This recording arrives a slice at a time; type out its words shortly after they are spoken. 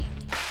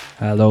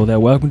Hello there,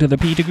 welcome to the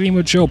Peter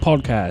Greenwood Show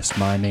podcast.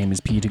 My name is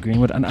Peter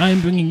Greenwood and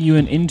I'm bringing you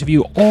an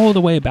interview all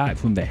the way back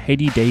from the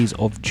heady days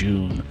of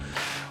June.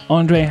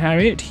 Andrez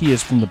Harriott, he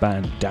is from the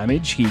band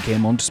Damage. He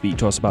came on to speak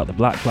to us about the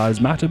Black Lives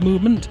Matter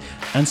movement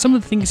and some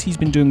of the things he's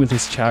been doing with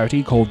his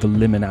charity called the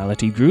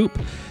Luminality group.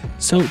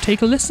 So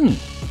take a listen.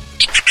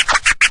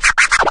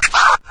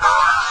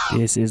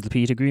 This is the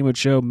Peter Greenwood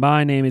Show.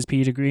 My name is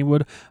Peter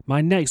Greenwood. My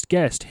next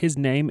guest, his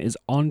name is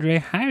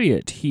Andrez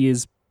Harriott. He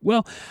is,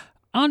 well,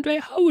 Andre,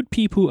 how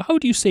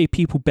do you say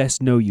people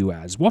best know you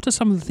as? What are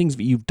some of the things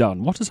that you've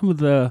done? What are some of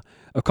the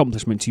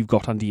accomplishments you've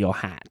got under your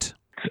hat?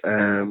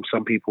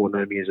 Some people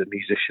know me as a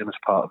musician, as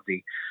part of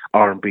the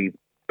R&B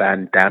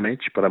band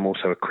Damage, but I'm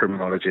also a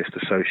criminologist,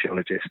 a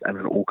sociologist, and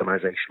an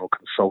organisational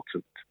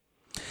consultant.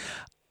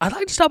 I'd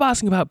like to start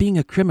asking about being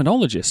a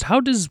criminologist.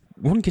 How does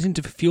one get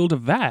into the field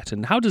of that?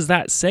 And how does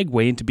that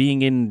segue into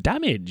being in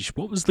Damage?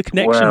 What was the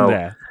connection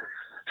there?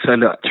 So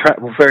look,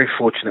 we're very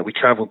fortunate. We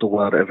travelled the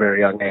world at a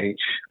very young age,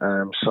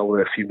 sold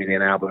a few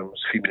million albums,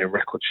 a few million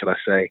records, should I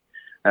say.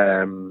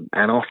 And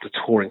after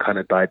touring kind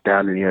of died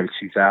down in the early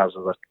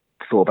 2000s, I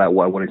thought about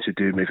what I wanted to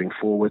do moving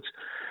forward.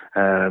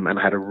 And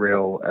I had a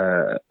real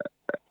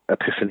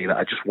epiphany that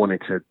I just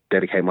wanted to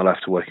dedicate my life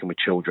to working with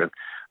children,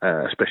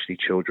 especially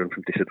children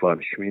from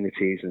disadvantaged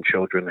communities and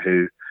children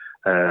who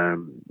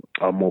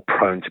are more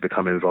prone to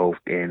become involved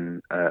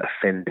in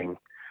offending,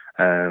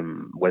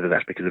 whether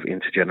that's because of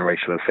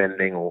intergenerational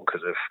offending or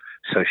because of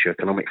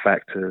socioeconomic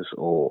factors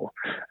or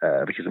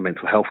because of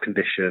mental health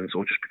conditions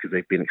or just because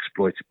they've been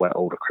exploited by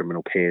older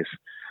criminal peers.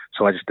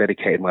 So I just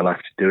dedicated my life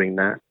to doing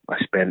that. I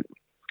spent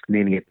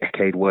nearly a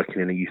decade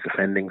working in a youth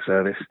offending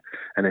service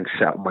and then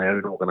set up my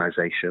own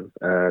organisation,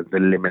 the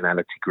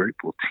Luminality Group,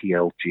 or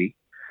TLG.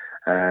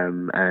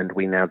 And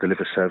we now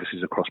deliver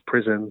services across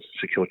prisons,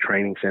 secure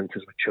training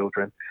centres with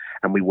children,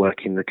 and we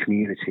work in the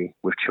community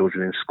with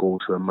children in schools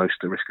who are most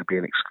at risk of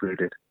being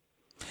excluded.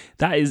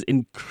 That is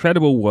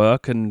incredible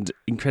work and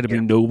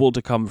incredibly noble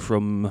to come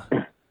from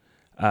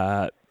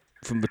the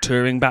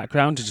touring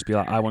background, to just be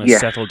like, I want to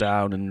settle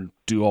down and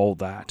do all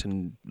that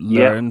and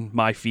learn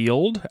my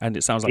field. And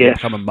it sounds like you've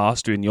become a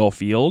master in your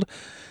field.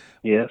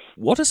 Yes.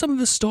 What are some of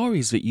the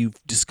stories that you've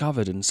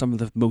discovered and some of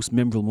the most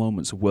memorable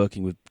moments of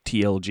working with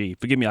TLG?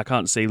 Forgive me, I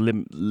can't say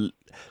Liminality.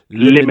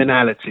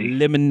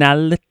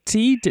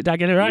 Liminality? Did I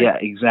get it right? Yeah,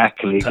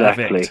 exactly.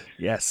 Perfect.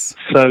 Yes.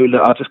 So look,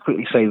 I'll just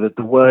quickly say that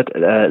the word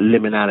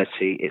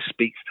liminality, it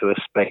speaks to a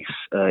space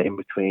in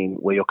between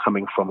where you're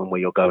coming from and where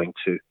you're going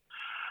to.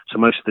 So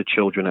most of the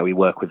children that we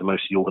work with,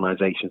 most of the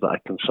organisations that I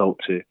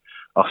consult to,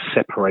 are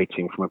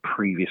separating from a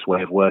previous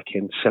way of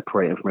working,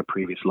 separating from a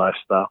previous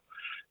lifestyle.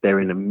 They're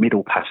in a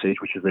middle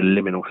passage, which is a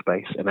liminal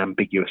space, an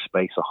ambiguous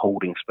space, a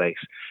holding space.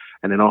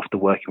 And then after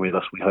working with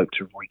us, we hope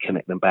to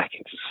reconnect them back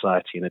into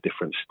society in a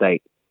different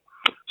state.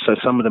 So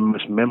some of the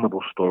most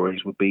memorable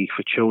stories would be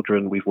for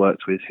children we've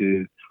worked with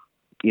who,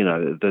 you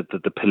know,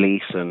 the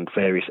police and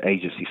various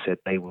agencies said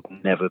they would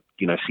never,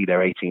 see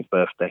their 18th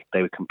birthday.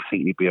 They would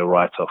completely be a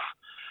write-off.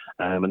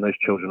 And those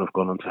children have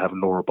gone on to have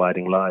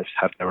law-abiding lives,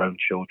 have their own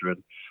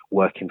children,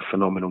 work in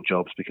phenomenal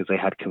jobs because they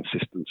had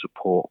consistent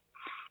support.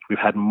 We've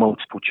had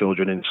multiple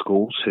children in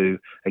schools who,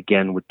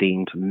 again, were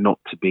deemed not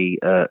to be,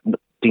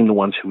 deemed the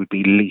ones who would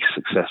be least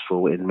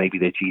successful in maybe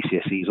their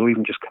GCSEs or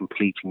even just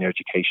completing their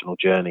educational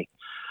journey.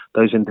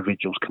 Those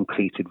individuals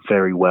completed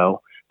very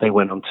well. They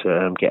went on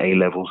to get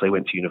A-levels, they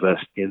went to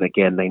university, and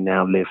again, they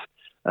now live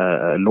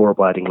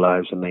law-abiding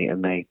lives and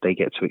they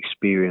get to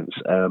experience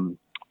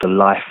the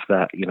life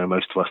that,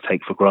 most of us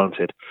take for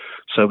granted.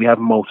 So we have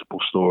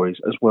multiple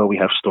stories. As well, we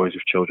have stories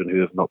of children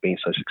who have not been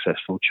so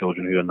successful,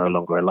 children who are no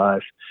longer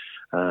alive,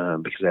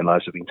 because their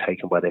lives have been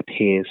taken by their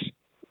peers,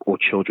 or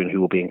children who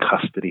will be in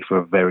custody for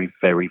a very,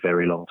 very,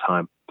 very long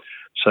time.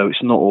 So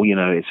it's not all,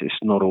 it's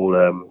not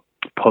all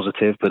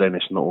positive, but then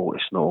it's not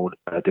all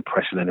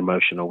depressing and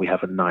emotional. We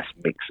have a nice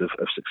mix of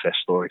success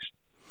stories.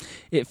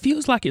 It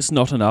feels like it's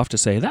not enough to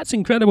say that's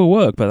incredible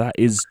work, but that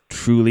is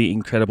truly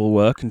incredible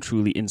work and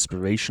truly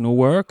inspirational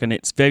work. And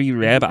it's very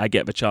rare that I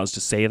get the chance to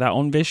say that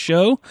on this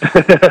show.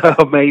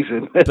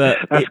 Amazing. But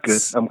that's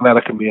good. I'm glad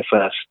I can be a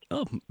first.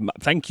 Oh,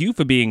 thank you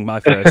for being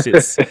my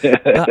first.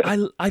 But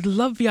I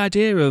love the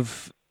idea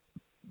of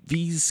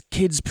these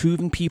kids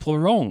proving people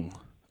wrong,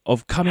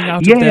 of coming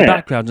out of their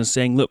background and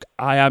saying, look,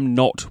 I am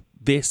not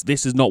this.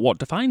 This is not what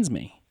defines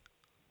me.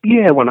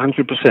 Yeah,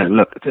 100%.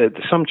 Look,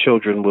 some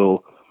children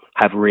will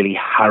have really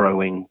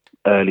harrowing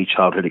early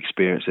childhood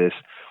experiences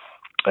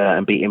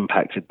and be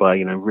impacted by,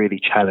 really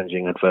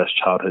challenging adverse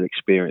childhood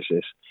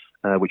experiences,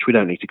 which we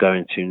don't need to go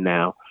into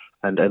now.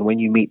 And when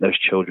you meet those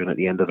children at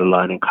the end of the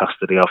line in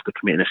custody after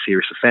committing a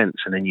serious offence,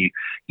 and then you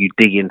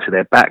dig into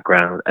their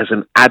background as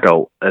an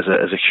adult, as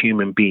a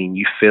human being,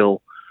 you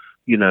feel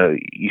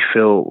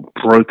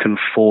broken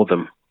for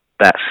them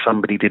that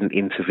somebody didn't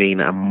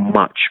intervene at a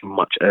much,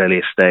 much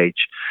earlier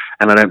stage.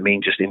 And I don't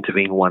mean just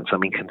intervene once, I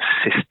mean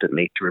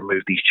consistently, to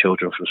remove these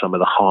children from some of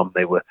the harm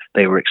they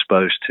were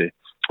exposed to,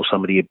 or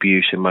some of the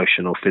abuse,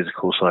 emotional,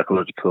 physical,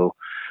 psychological,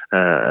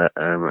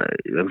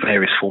 and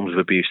various forms of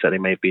abuse that they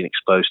may have been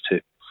exposed to.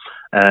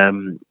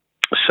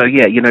 So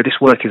yeah, this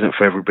work isn't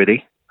for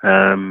everybody.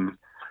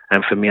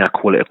 And for me, I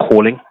call it a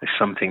calling. It's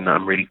something that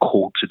I'm really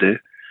called to do.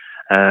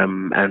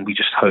 And we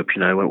just hope,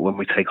 when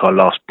we take our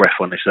last breath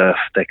on this earth,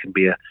 there can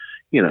be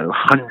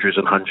hundreds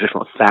and hundreds, if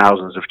not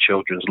thousands of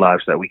children's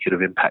lives that we could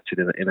have impacted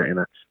in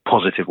a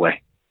positive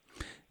way.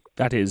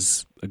 That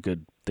is a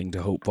good thing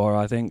to hope for,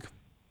 I think.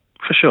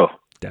 For sure.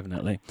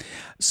 Definitely.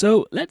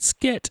 So let's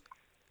get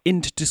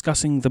into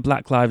discussing the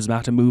Black Lives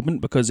Matter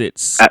movement, because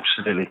it's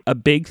absolutely a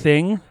big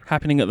thing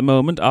happening at the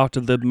moment after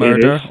the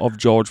murder of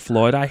George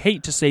Floyd. I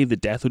hate to say the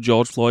death of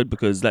George Floyd,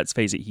 because let's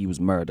face it, he was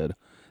murdered.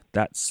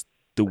 That's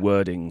the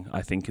wording,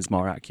 I think, is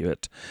more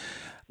accurate.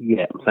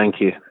 Yeah,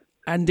 thank you.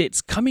 And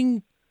it's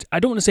coming, I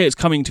don't want to say it's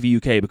coming to the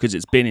UK, because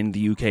it's been in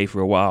the UK for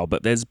a while,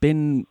 but there's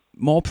been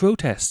more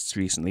protests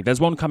recently.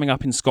 There's one coming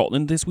up in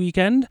Scotland this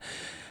weekend.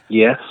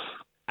 Yes.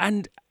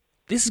 And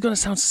this is going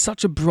to sound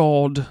such a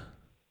broad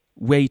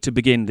way to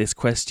begin this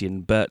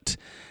question, but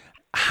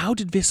how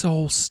did this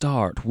all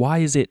start? Why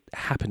is it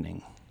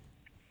happening?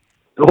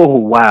 Oh,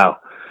 wow.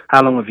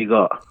 How long have you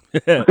got?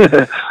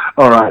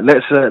 All right,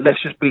 let's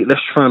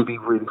try and be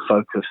really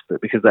focused,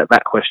 because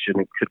that question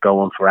could go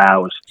on for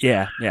hours.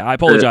 Yeah, I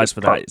apologize for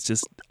that. It's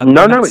just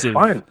it's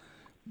fine.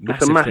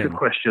 It's a massive thing.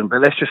 question,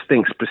 but let's just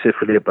think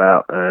specifically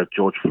about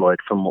George Floyd.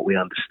 From what we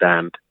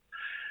understand,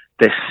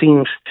 there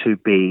seems to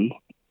be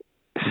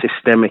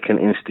systemic and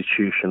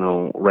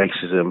institutional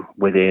racism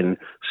within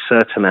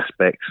certain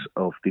aspects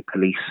of the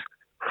police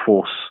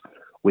force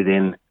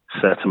within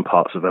certain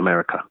parts of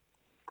America.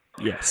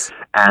 Yes.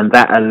 And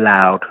that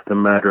allowed the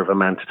murder of a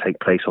man to take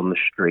place on the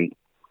street.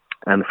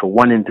 And for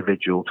one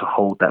individual to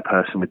hold that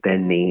person with their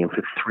knee, and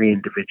for three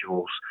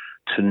individuals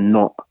to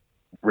not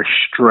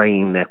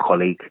restrain their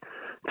colleague,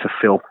 to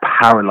feel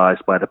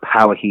paralyzed by the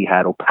power he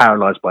had, or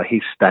paralyzed by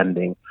his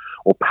standing,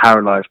 or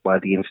paralyzed by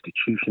the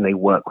institution they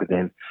work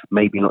within,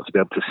 maybe not to be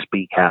able to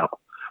speak out.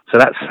 So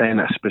that's saying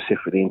that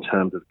specifically in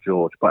terms of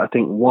George. But I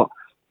think what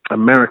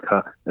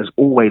America has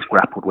always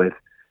grappled with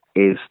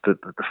is the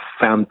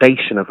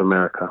foundation of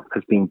America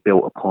has been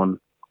built upon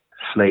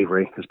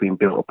slavery, has been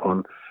built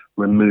upon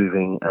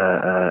removing,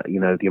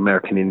 the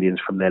American Indians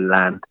from their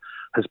land,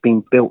 has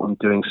been built on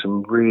doing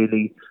some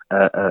really,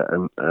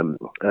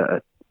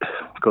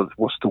 God,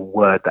 what's the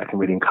word that can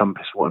really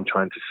encompass what I'm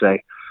trying to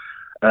say?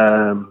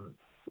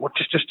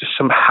 Just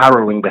some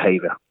harrowing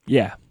behaviour.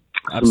 Yeah,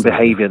 absolutely. Some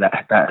behaviour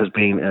that has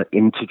been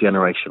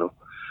intergenerational.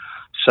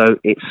 So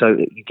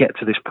you get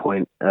to this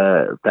point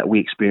that we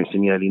experienced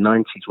in the early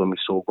 90s when we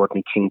saw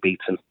Rodney King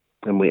beaten,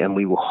 and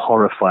we were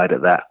horrified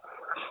at that.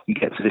 You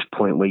get to this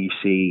point where you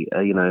see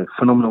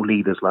phenomenal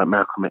leaders like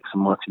Malcolm X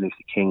and Martin Luther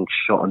King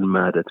shot and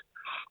murdered.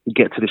 You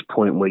get to this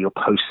point where you're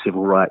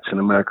post-civil rights, and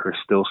America is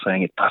still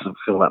saying it doesn't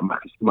feel like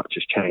much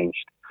has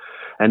changed.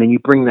 And then you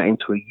bring that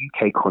into a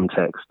UK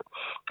context,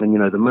 and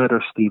the murder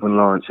of Stephen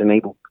Lawrence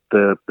enabled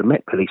the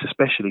Met Police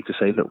especially to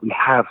say, look, we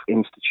have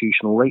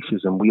institutional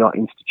racism, we are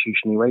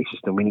institutionally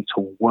racist, and we need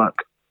to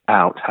work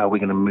out how we're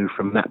going to move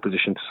from that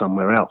position to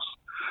somewhere else.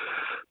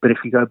 But if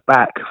you go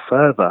back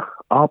further,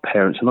 our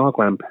parents and our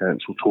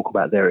grandparents will talk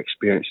about their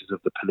experiences of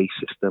the police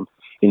system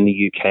in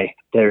the UK,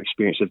 their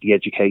experience of the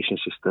education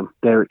system,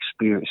 their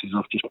experiences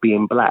of just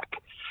being black.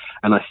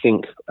 And I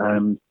think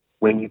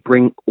when you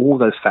bring all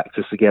those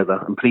factors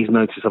together, and please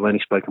notice I've only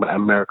spoken about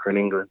America and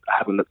England, I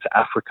haven't looked at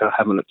Africa,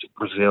 haven't looked at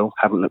Brazil,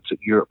 haven't looked at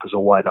Europe as a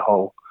wider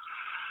whole.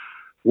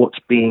 What's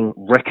being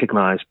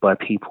recognized by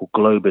people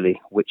globally,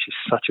 which is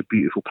such a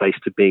beautiful place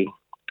to be,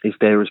 is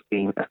there has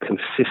been a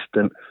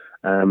consistent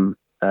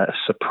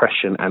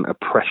suppression and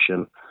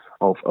oppression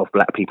of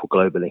black people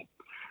globally.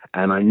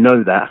 And I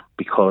know that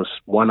because,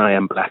 one, I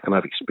am black and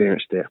I've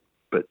experienced it,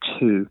 but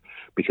two,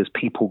 because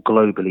people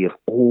globally of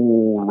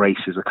all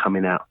races are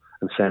coming out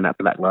and saying that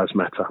Black Lives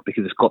Matter,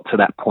 because it's got to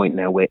that point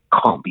now where it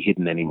can't be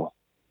hidden anymore.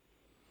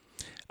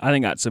 I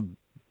think that's a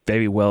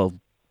very well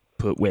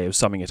put way of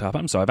summing it up.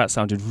 I'm sorry, that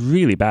sounded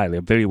really badly.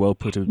 A very well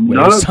put way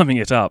of summing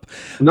it up.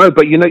 No,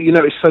 but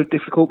it's so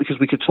difficult because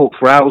we could talk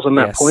for hours on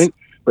that point,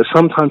 but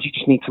sometimes you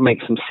just need to make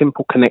some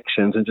simple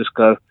connections and just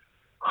go,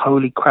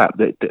 holy crap,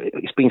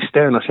 it's been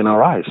staring us in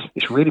our eyes.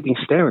 It's really been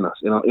staring us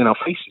in our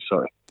faces,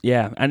 sorry.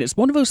 Yeah, and it's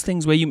one of those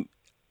things where you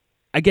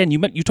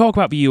talk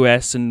about the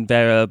US, and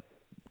there are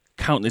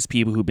countless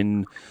people who've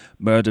been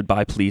murdered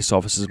by police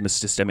officers with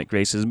systemic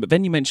racism, but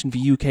then you mentioned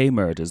the UK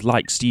murders,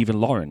 like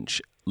Stephen Lawrence.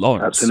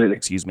 Absolutely.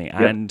 Excuse me.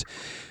 Yep. And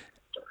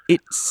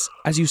it's,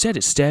 as you said,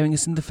 it's staring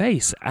us in the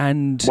face.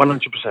 And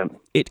 100%.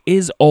 It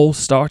is all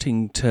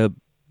starting to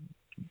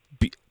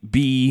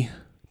be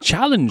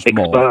challenged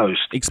more.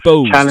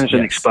 Exposed. Challenged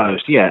and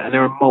exposed, yeah. And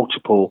there are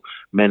multiple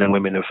men and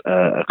women of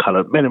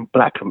colour,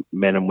 black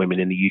men and women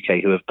in the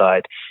UK who have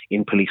died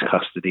in police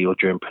custody or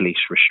during police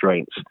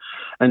restraints.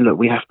 And look,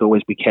 we have to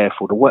always be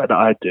careful. The work that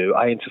I do,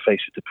 I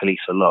interface with the police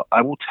a lot.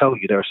 I will tell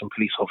you there are some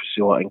police officers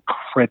who are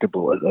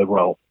incredible at their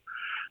role.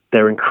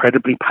 They're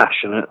incredibly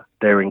passionate.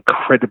 They're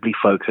incredibly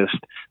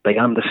focused. They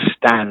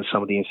understand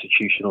some of the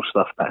institutional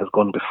stuff that has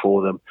gone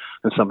before them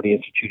and some of the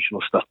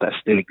institutional stuff that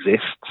still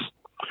exists.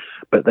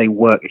 But they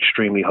work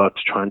extremely hard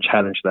to try and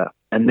challenge that.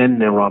 And then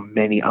there are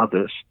many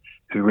others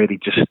who really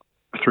just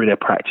through their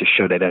practice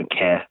show they don't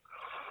care.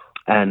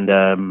 And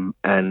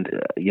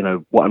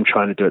what I'm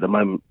trying to do at the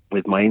moment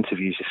with my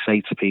interviews is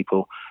say to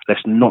people,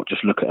 let's not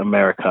just look at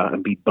America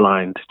and be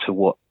blind to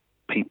what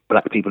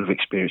black people have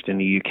experienced in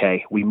the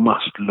UK. We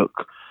must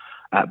look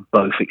at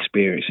both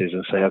experiences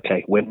and say,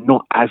 okay, we're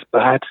not as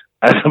bad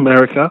as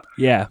America.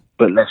 Yeah.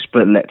 But let's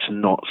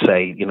not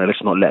say,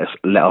 let's not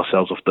let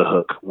ourselves off the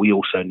hook. We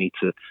also need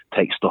to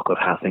take stock of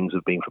how things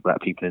have been for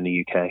black people in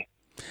the UK.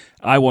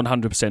 I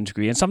 100%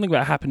 agree. And something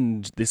that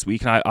happened this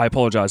week, and I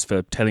apologise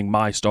for telling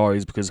my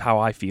stories because how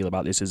I feel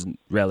about this isn't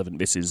relevant.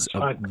 This is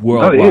a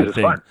worldwide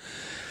thing. Fine.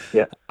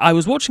 Yeah. I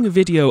was watching a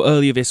video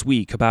earlier this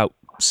week about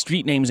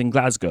street names in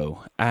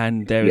Glasgow,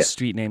 and there are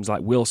street names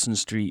like Wilson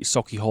Street,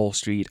 Sauchiehall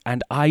Street,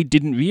 and I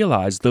didn't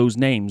realise those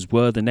names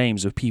were the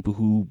names of people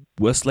who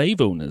were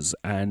slave owners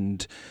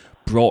and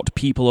brought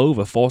people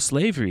over for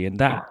slavery, and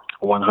that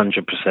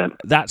 100%.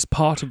 That's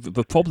part of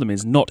the problem,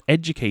 is not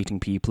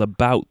educating people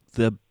about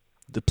the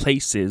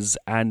places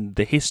and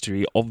the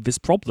history of this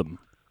problem.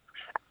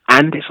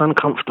 And it's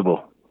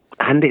uncomfortable.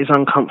 And it is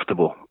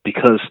uncomfortable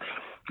because,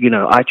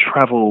 I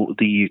travel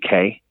the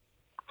UK,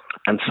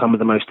 and some of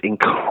the most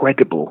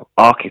incredible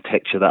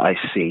architecture that I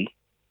see,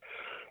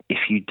 if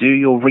you do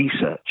your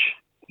research,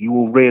 you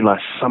will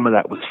realise some of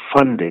that was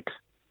funded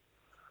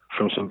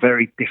from some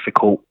very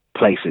difficult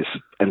places.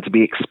 And to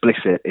be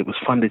explicit, it was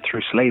funded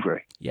through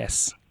slavery.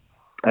 Yes.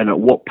 And at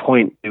what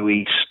point do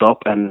we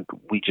stop and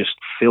we just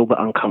feel the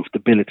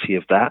uncomfortability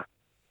of that?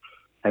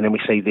 And then we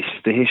say, this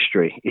is the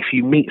history. If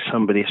you meet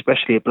somebody,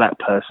 especially a black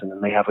person,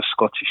 and they have a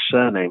Scottish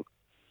surname,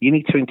 you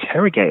need to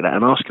interrogate that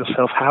and ask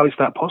yourself, how is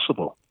that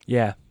possible?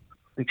 Yeah.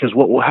 Because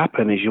what will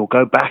happen is you'll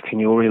go back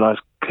and you'll realise,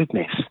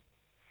 goodness,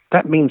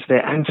 that means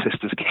their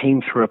ancestors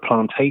came through a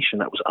plantation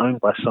that was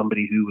owned by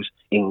somebody who was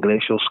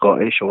English or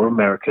Scottish or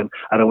American.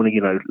 I don't want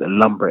to,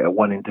 lumber it at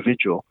one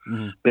individual.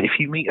 Mm-hmm. But if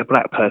you meet a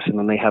black person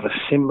and they have a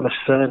similar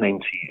surname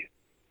to you,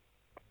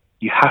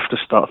 you have to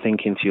start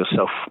thinking to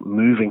yourself,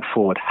 moving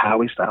forward,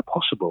 how is that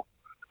possible?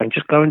 And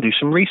just go and do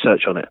some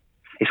research on it.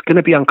 It's going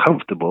to be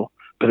uncomfortable,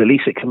 but at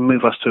least it can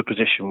move us to a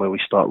position where we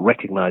start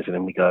recognising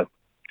and we go,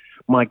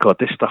 my God,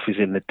 this stuff is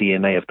in the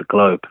DNA of the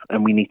globe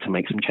and we need to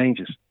make some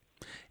changes.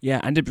 Yeah,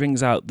 and it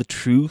brings out the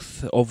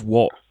truth of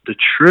what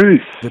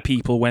the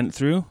people went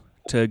through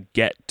to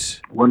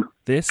get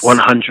this.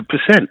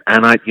 100%.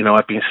 And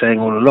I've been saying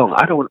all along,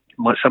 I don't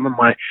want some of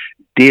my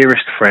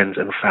dearest friends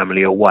and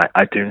family are white.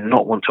 I do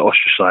not want to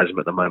ostracize them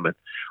at the moment.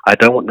 I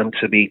don't want them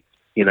to be,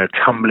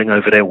 tumbling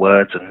over their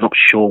words and not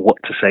sure what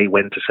to say,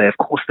 when to say. Of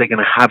course, they're going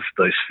to have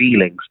those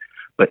feelings,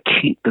 but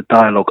keep the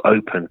dialogue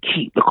open,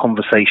 keep the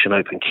conversation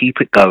open,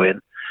 keep it going.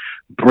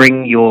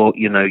 Bring your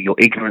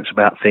ignorance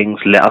about things.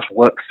 Let us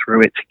work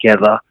through it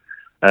together.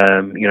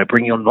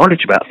 Bring your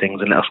knowledge about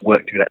things and let us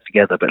work through that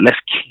together. But let's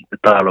keep the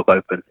dialogue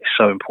open. It's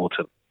so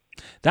important.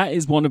 That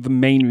is one of the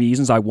main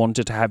reasons I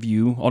wanted to have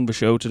you on the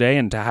show today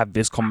and to have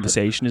this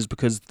conversation, is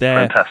because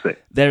there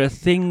are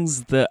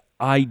things that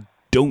I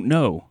don't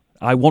know.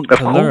 I want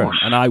to learn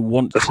and I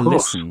want to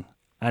listen.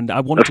 And I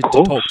wanted to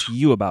talk to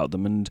you about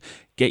them and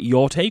get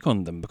your take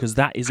on them, because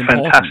that is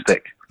important.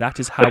 Fantastic. That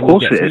is how we'll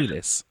get through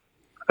this.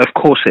 Of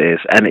course it is.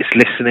 And it's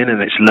listening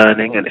and it's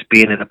learning and it's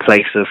being in a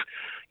place of,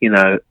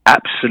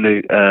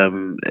 absolute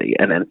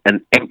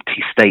an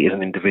empty state as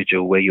an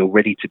individual where you're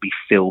ready to be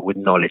filled with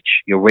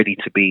knowledge. You're ready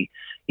to be,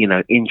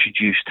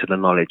 introduced to the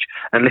knowledge.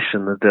 And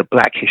listen, the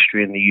black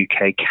history in the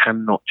UK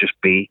cannot just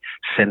be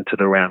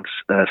centered around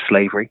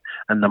slavery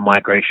and the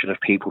migration of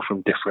people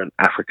from different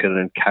African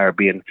and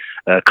Caribbean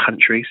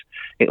countries.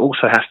 It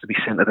also has to be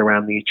centered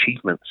around the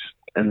achievements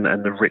and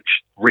the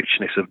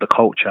richness of the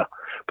culture.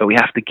 But we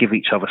have to give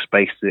each other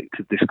space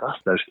to discuss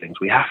those things.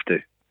 We have to.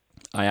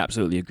 I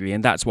absolutely agree.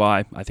 And that's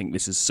why I think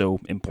this is so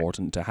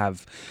important to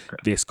have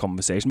this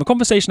conversation. The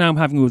conversation I'm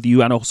having with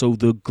you, and also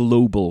the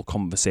global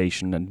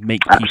conversation, and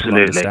make people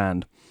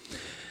understand.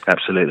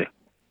 Absolutely.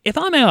 If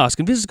I may ask,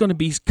 and this is going to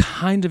be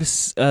kind of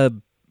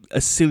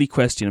a silly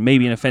question, and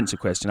maybe an offensive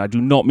question. I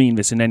do not mean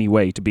this in any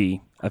way to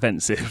be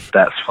offensive.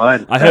 That's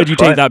fine. I heard you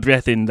take that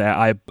breath in there.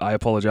 I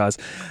apologise.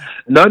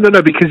 No,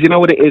 because you know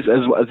what it is,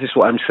 as this is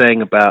what I'm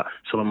saying about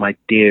some of my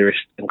dearest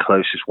and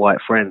closest white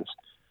friends.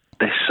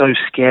 They're so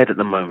scared at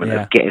the moment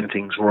of getting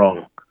things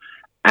wrong.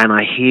 And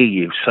I hear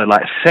you. So,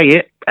 say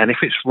it, and if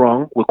it's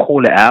wrong, we'll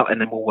call it out, and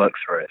then we'll work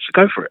through it. So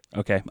go for it.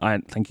 Okay.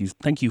 Thank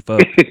you for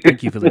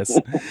this.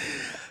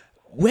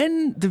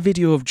 When the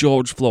video of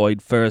George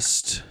Floyd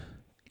first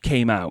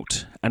came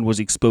out and was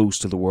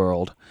exposed to the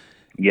world,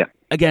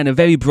 again, a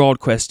very broad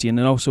question,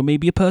 and also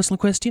maybe a personal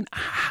question.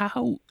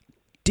 How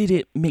did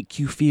it make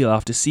you feel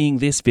after seeing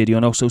this video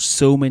and also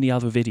so many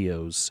other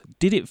videos?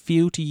 Did it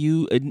feel to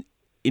you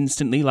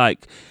instantly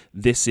like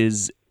this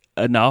is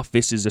enough,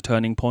 this is a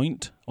turning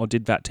point, or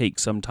did that take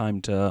some time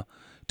to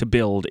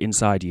build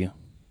inside you?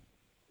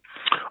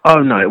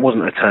 Oh no, it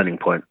wasn't a turning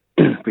point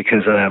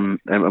because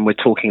and we're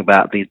talking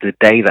about the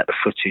day that the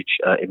footage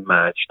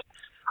emerged.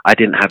 I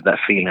didn't have that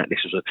feeling that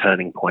this was a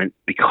turning point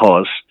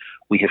because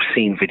we have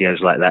seen videos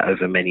like that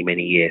over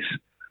many years.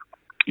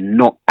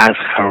 not as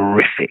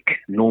horrific.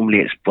 Normally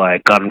it's by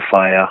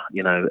gunfire,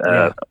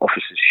 Yeah.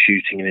 officers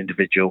shooting an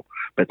individual,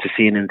 but to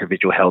see an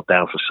individual held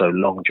down for so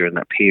long during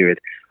that period,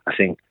 I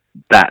think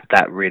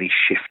that really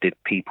shifted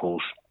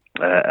people's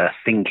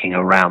thinking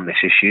around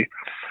this issue.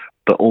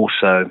 But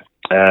also,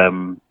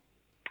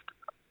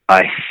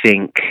 I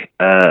think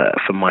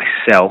for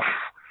myself,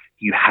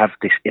 you have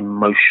this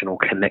emotional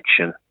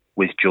connection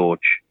with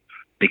George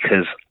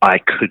because I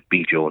could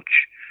be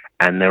George.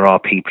 And there are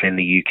people in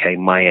the UK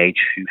my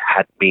age who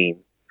had been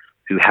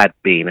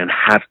and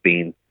have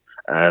been,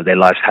 their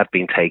lives have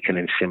been taken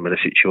in similar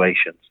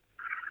situations.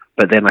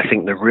 But then I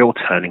think the real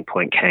turning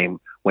point came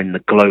when the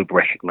Globe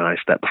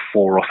recognised that the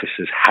 4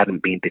 officers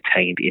hadn't been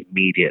detained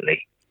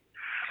immediately.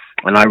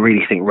 And I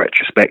really think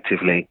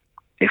retrospectively,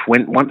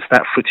 once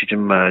that footage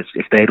emerged,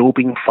 if they had all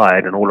been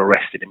fired and all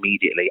arrested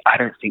immediately, I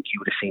don't think you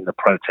would have seen the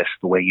protests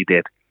the way you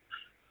did.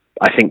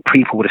 I think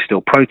people would have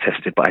still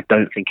protested, but I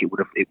don't think it would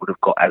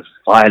have got as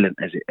violent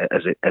as it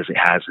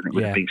has, and it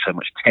would have been so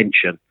much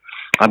tension.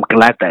 I'm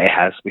glad that it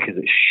has, because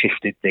it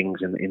shifted things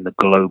in the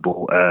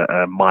global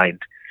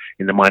mind,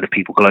 in the mind of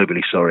people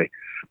globally. Sorry,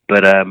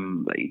 but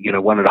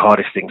one of the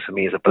hardest things for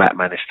me as a black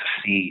man is to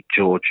see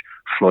George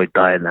Floyd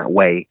die in that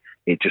way.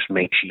 It just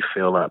makes you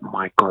feel like,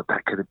 my God,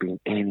 that could have been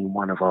any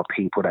one of our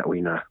people that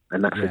we know,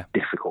 and that's a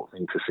difficult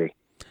thing to see.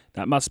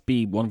 That must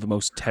be one of the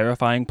most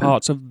terrifying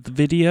parts of the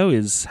video,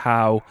 is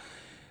how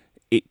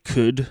it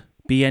could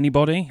be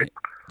anybody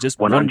just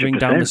 100%. Wandering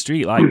down the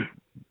street. Like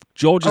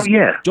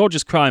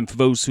George's crime, for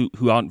those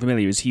who aren't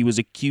familiar, is he was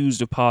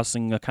accused of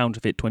passing a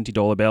counterfeit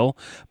 $20 bill,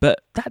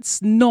 but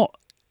that's not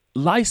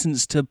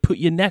licensed to put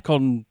your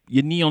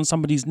knee on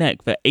somebody's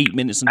neck for 8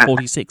 minutes and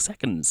 46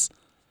 seconds.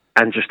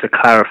 And just to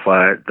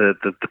clarify, the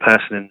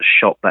person in the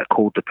shop that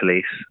called the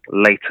police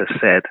later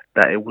said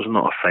that it was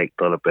not a fake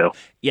dollar bill.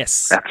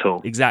 Yes. At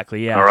all.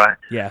 Exactly, yeah. All right?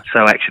 Yeah.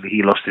 So actually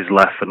he lost his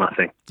life for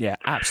nothing. Yeah,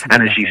 absolutely.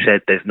 And as you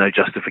said, there's no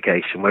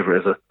justification, whether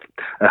it was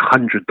a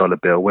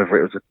 $100 bill, whether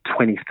it was a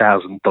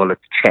 $20,000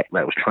 check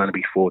that was trying to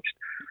be forged.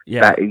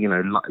 Yeah. That,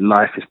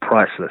 life is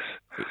priceless.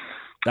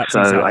 That's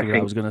exactly what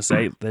I was going to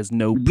say. There's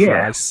no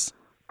price.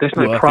 There's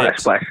no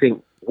price, but I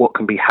think what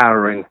can be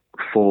harrowing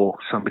for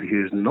somebody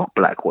who's not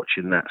black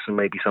watching that, so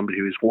maybe somebody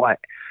who is white,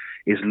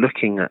 is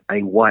looking at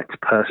a white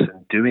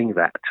person doing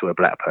that to a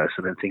black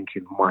person and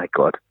thinking, my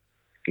God,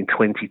 in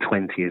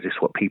 2020, is this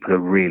what people are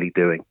really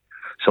doing?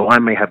 So I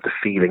may have the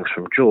feelings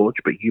from George,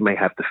 but you may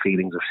have the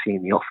feelings of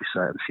seeing the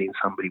officer and seeing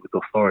somebody with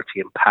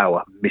authority and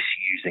power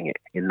misusing it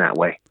in that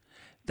way.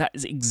 That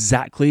is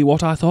exactly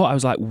what I thought. I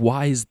was like,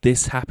 why is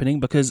this happening?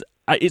 Because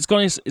it's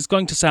going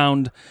to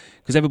sound,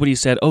 because everybody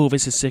said, oh,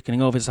 this is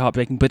sickening, oh, this is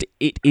heartbreaking, but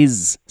it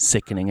is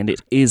sickening and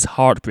it is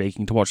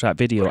heartbreaking to watch that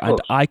video. And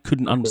I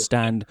couldn't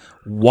understand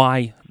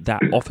why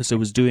that officer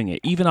was doing it.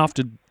 Even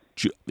after,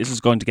 this is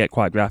going to get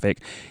quite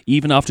graphic,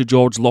 even after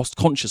George lost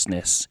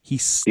consciousness, he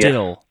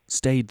still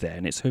stayed there,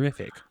 and it's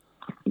horrific.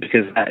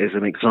 Because that is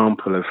an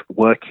example of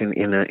working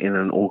in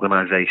an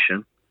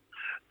organisation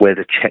where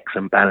the checks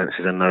and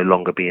balances are no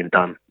longer being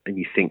done, and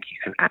you think you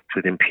can act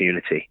with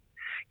impunity.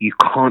 You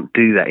can't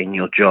do that in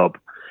your job.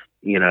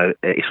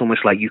 It's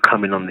almost like you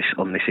coming on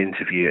this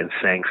interview and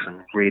saying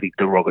some really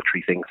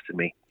derogatory things to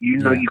me. You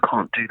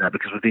can't do that,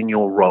 because within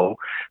your role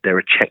there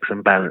are checks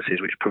and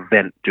balances which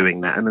prevent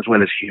doing that. And as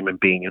well as human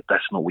being,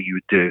 that's not what you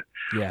would do.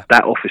 Yeah.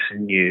 That officer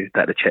knew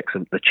that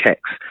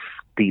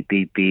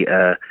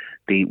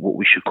the what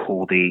we should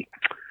call the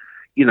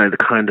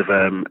kind of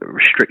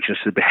restrictions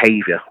to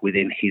behaviour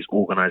within his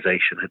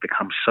organisation had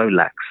become so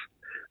lax,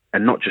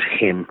 and not just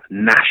him,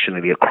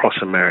 nationally across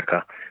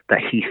America, that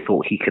he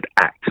thought he could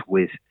act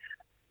with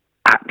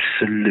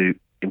absolute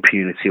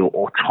impunity or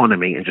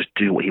autonomy and just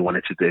do what he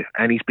wanted to do.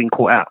 And he's been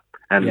caught out.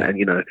 And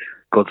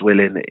God's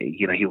willing,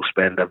 he'll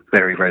spend a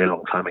very, very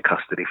long time in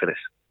custody for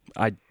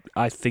this.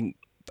 I think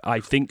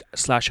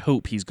 /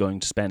 hope he's going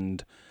to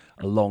spend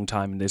a long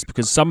time in this,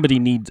 because somebody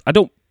needs, I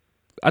don't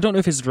know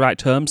if it's the right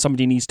term,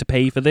 somebody needs to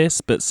pay for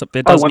this, but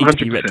there does need to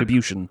be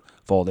retribution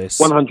for this.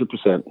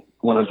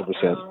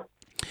 100%.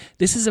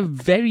 This is a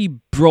very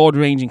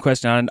broad-ranging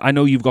question, and I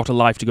know you've got a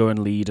life to go and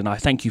lead, and I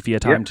thank you for your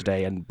time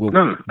today, and we'll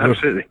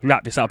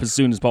wrap this up as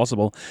soon as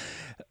possible.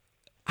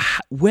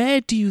 Where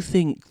do you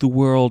think the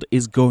world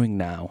is going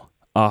now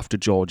after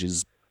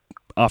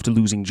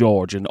losing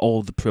George and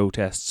all the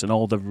protests and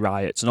all the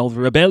riots and all the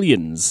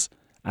rebellions,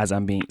 as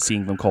I'm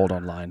seeing them called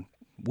online?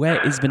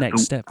 Where is the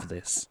next step for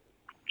this?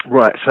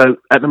 Right, so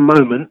at the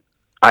moment,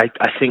 I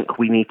think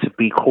we need to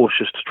be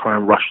cautious to try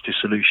and rush to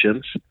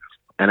solutions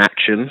and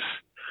actions,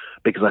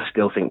 because I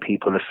still think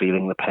people are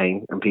feeling the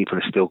pain and people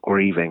are still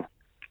grieving.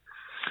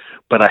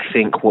 But I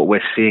think what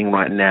we're seeing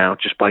right now,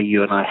 just by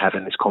you and I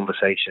having this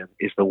conversation,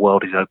 is the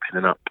world is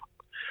opening up,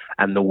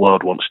 and the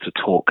world wants to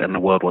talk, and the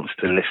world wants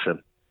to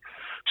listen.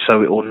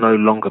 So it will no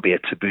longer be a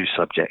taboo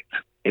subject.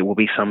 It will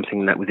be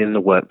something that within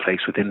the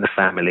workplace, within the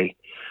family,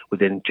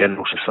 within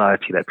general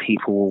society, that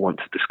people will want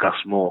to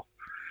discuss more.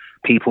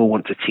 People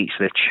want to teach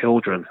their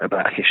children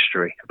about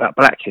history, about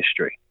black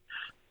history.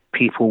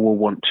 People will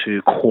want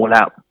to call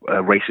out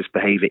racist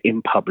behaviour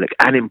in public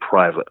and in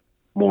private.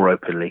 more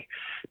openly.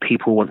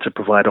 People want to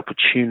provide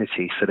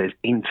opportunity, so there's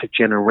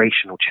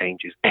intergenerational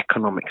changes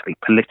economically,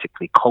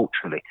 politically,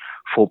 culturally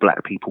for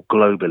black people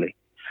globally.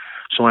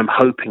 So I'm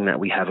hoping that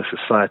we have a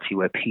society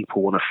where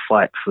people want to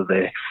fight for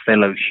their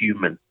fellow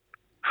human,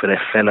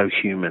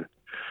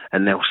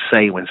 and they'll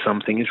say when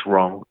something is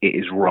wrong, it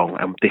is wrong,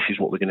 and this is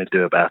what we're going to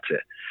do about it.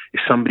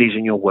 If somebody's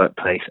in your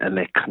workplace and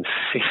they're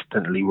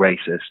consistently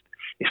racist,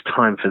 it's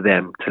time for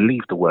them to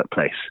leave the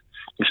workplace.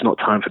 It's not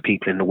time for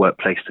people in the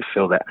workplace to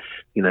feel that,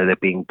 you know, they're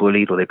being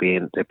bullied or they're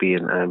being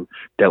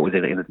dealt with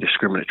in a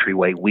discriminatory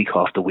way week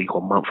after week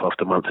or month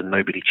after month, and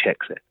nobody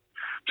checks it.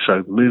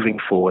 So moving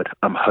forward,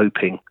 I'm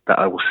hoping that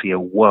I will see a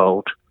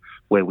world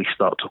where we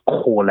start to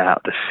call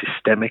out the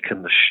systemic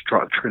and the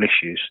structural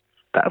issues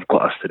that have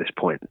got us to this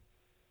point.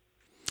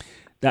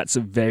 That's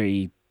a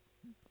very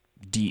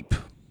deep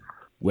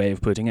way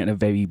of putting it, and a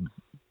very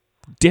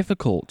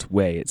difficult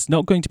way. It's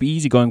not going to be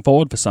easy going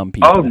forward for some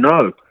people. Oh,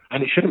 no.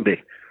 And it shouldn't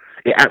be.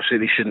 It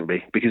absolutely shouldn't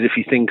be. Because if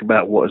you think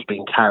about what has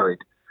been carried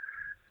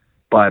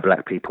by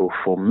black people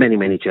for many,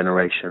 many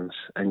generations,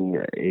 and,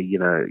 you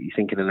know, you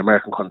think in an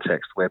American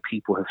context where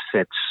people have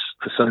said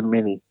for so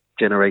many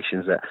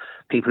generations that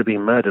people are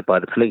being murdered by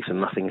the police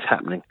and nothing is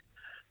happening.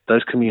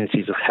 Those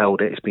communities have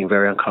held it. It's been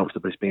very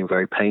uncomfortable. It's been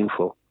very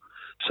painful.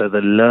 So the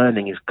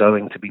learning is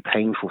going to be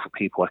painful for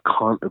people. I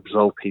can't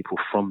absolve people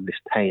from this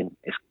pain.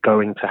 It's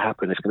going to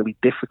happen. It's going to be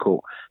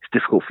difficult. It's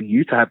difficult for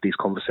you to have these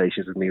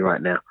conversations with me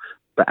right now.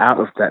 But out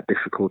of that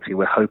difficulty,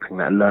 we're hoping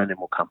that learning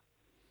will come.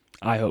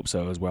 I hope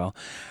so as well.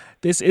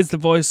 This is the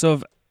voice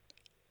of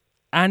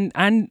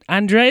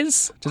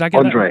Andrez? Did I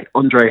get that?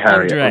 Andre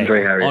Harriott.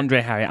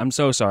 Andrez Harriott. I'm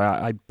so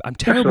sorry. I'm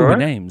terrible with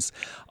names.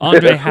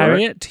 Andrez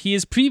Harriott. He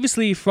is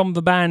previously from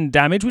the band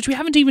Damage, which we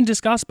haven't even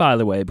discussed, by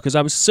the way, because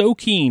I was so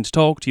keen to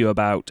talk to you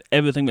about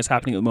everything that's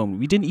happening at the moment.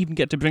 We didn't even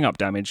get to bring up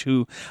Damage,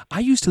 who I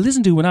used to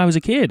listen to when I was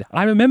a kid.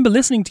 I remember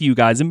listening to you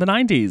guys in the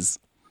 90s.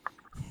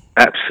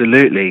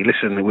 Absolutely.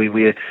 Listen,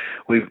 we're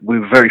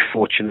very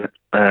fortunate.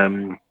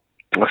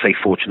 I say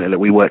fortunate that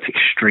we worked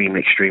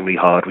extremely, extremely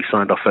hard. We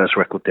signed our first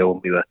record deal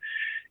when we were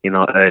in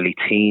our early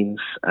teens,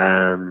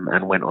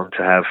 and went on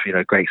to have, you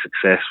know, great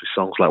success with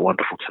songs like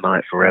Wonderful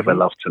Tonight, Forever,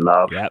 Love to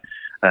Love. Yep.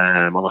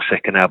 On our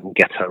second album,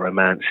 Ghetto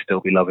Romance, Still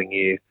Be Loving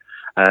You.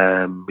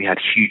 We had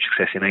huge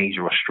success in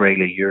Asia,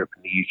 Australia, Europe,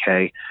 and the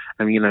UK.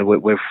 And, you know,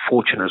 we're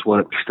fortunate as well.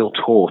 We still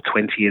tour.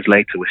 20 years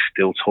later, we're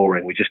still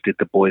touring. We just did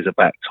the Boys Are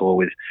Back tour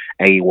with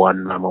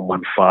A1, I'm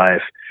on 1-5,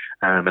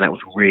 and that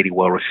was really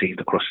well received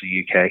across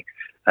the UK.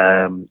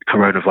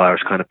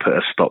 Coronavirus kind of put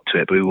a stop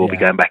to it, but we will be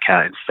going back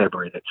out in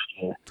February next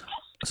year.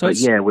 So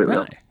it's, so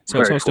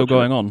it's all still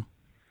going on?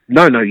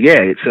 No,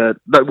 it's well,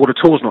 the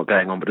tour's not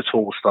going on, but the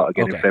tour will start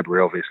again in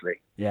February,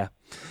 obviously. Yeah.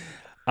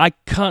 I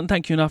can't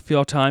thank you enough for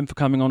your time for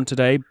coming on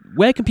today.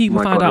 Where can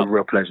people find out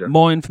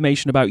more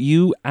information about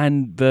you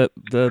and the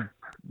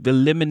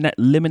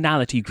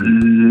Liminality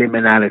group?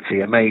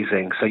 Liminality,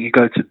 amazing. So you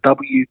go to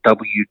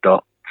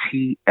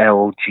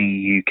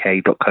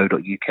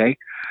www.tlguk.co.uk.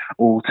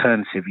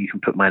 Alternative, you can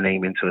put my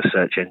name into a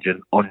search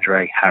engine,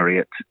 Andrez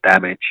Harriott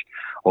Damage,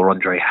 or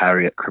Andrez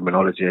Harriott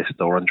Criminologist,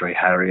 or Andrez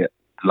Harriott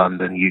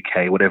London,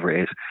 UK, whatever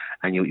it is,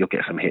 and you'll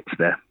get some hits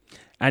there.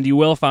 And you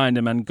will find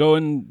him, and go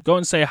and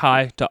say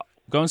hi to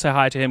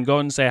him. Go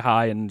and say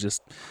hi, and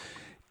just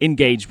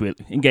engage with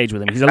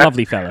him. He's a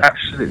lovely fella.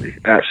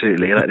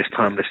 Absolutely. And at this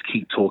time, let's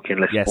keep talking.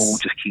 Let's all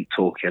just keep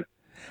talking.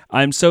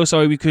 I'm so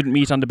sorry we couldn't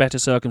meet under better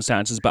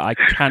circumstances, but I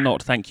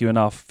cannot thank you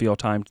enough for your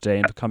time today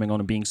and for coming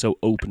on and being so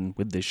open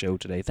with this show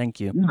today.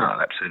 Thank you. No,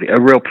 absolutely. A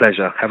real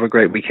pleasure. Have a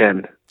great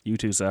weekend. You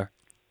too, sir.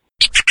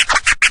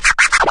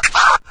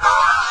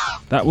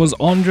 That was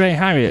Andrez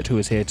Harriott, who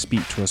is here to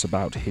speak to us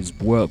about his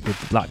work with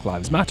the Black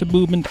Lives Matter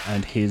movement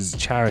and his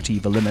charity,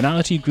 the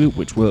Luminality Group,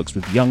 which works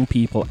with young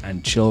people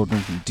and children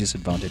from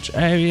disadvantaged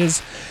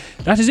areas.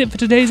 That is it for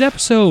today's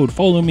episode.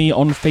 Follow me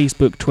on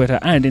Facebook, Twitter,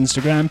 and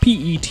Instagram,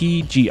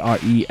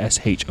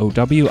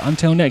 PETGRESHOW.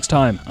 Until next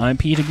time, I'm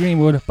Peter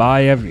Greenwood.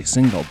 Bye, every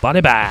single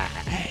buddy. Bye.